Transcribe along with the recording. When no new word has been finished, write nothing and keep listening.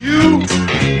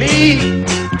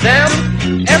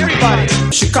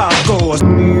Chicago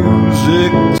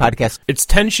music podcast. It's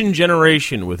Tension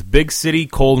Generation with Big City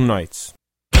Cold Nights.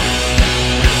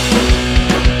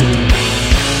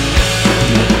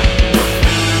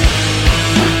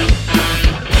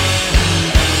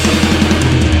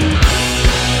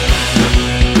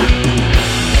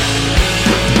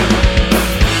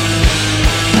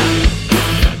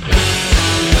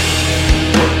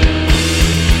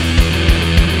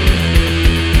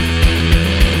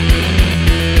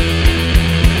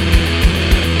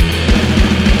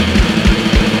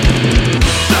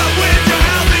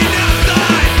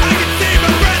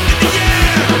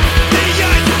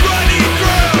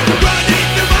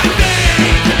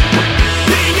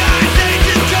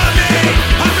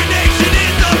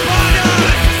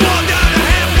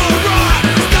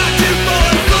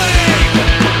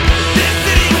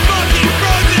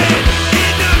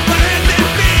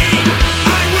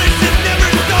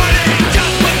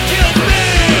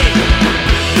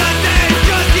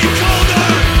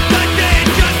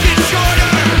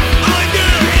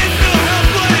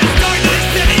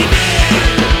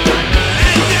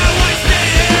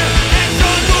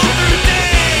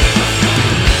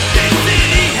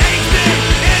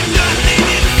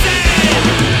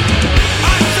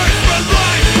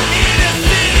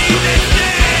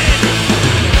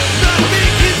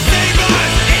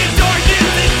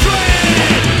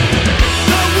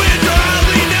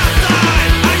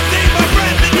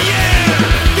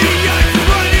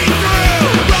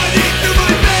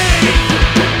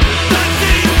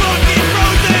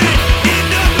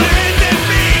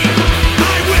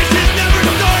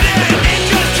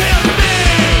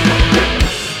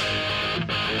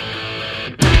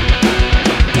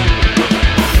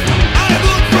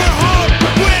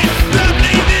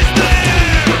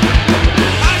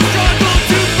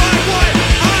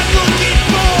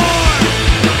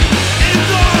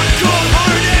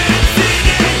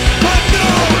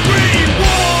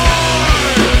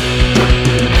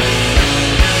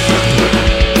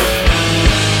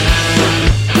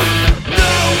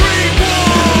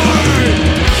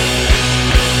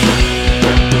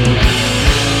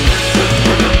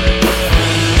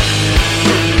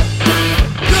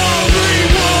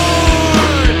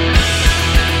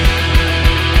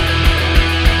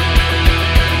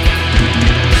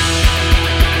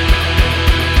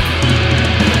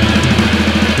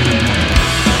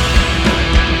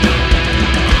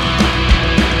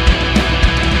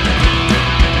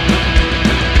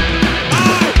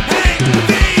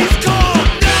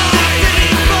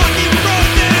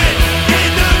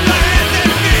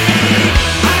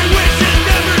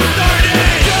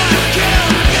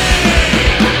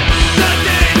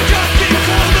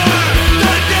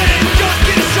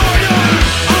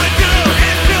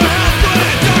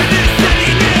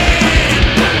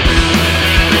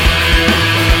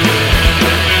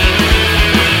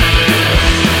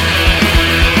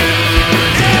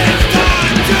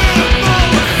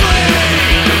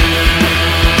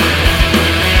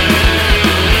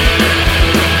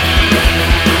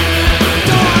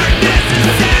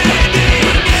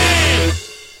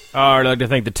 I'd like to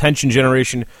thank the Tension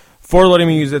Generation for letting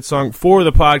me use that song for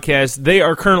the podcast. They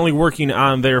are currently working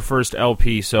on their first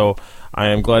LP, so I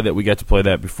am glad that we got to play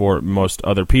that before most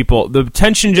other people. The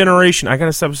Tension Generation, I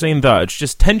gotta stop saying the, it's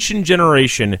just Tension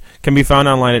Generation, can be found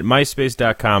online at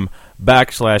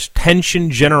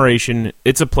myspace.com/Tension Generation.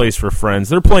 It's a place for friends.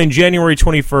 They're playing January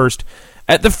 21st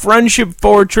at the Friendship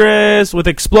Fortress with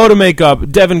Explode Makeup,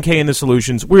 Devin K and the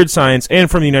Solutions, Weird Science, and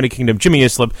from the United Kingdom, Jimmy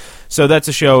Islip. So that's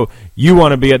a show you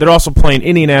want to be at. They're also playing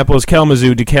Indianapolis,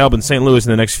 Kalamazoo, DeKalb, and St. Louis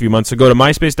in the next few months. So go to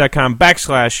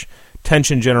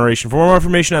myspace.com/Tension Generation. For more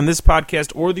information on this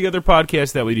podcast or the other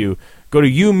podcasts that we do, go to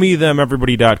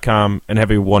youmethemeverybody.com and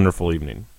have a wonderful evening.